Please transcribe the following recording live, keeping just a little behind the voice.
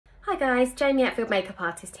guys, Jaimie Outfield Makeup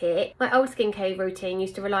Artist here. My old skincare routine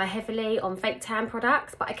used to rely heavily on fake tan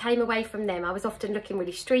products, but I came away from them. I was often looking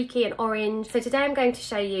really streaky and orange. So today I'm going to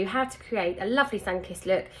show you how to create a lovely sun-kissed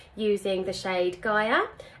look using the shade Gaia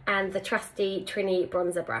and the trusty Trinny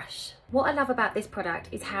bronzer brush. What I love about this product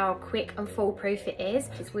is how quick and foolproof it is.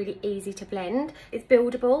 It's really easy to blend. It's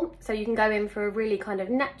buildable, so you can go in for a really kind of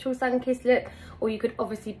natural sun-kissed look, or you could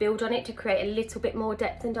obviously build on it to create a little bit more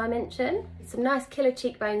depth and dimension. Some nice killer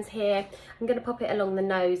cheekbones here. I'm going to pop it along the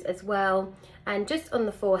nose as well, and just on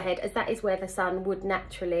the forehead, as that is where the sun would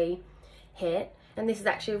naturally hit. And this is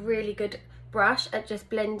actually a really good brush at just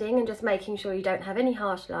blending and just making sure you don't have any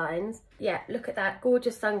harsh lines. Yeah, look at that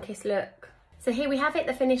gorgeous sun-kissed look. So here we have it,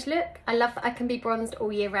 the finished look. I love that I can be bronzed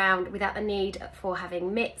all year round without the need for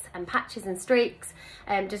having mitts and patches and streaks.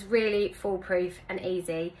 Just really foolproof and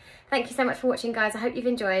easy. Thank you so much for watching, guys. I hope you've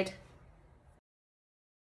enjoyed.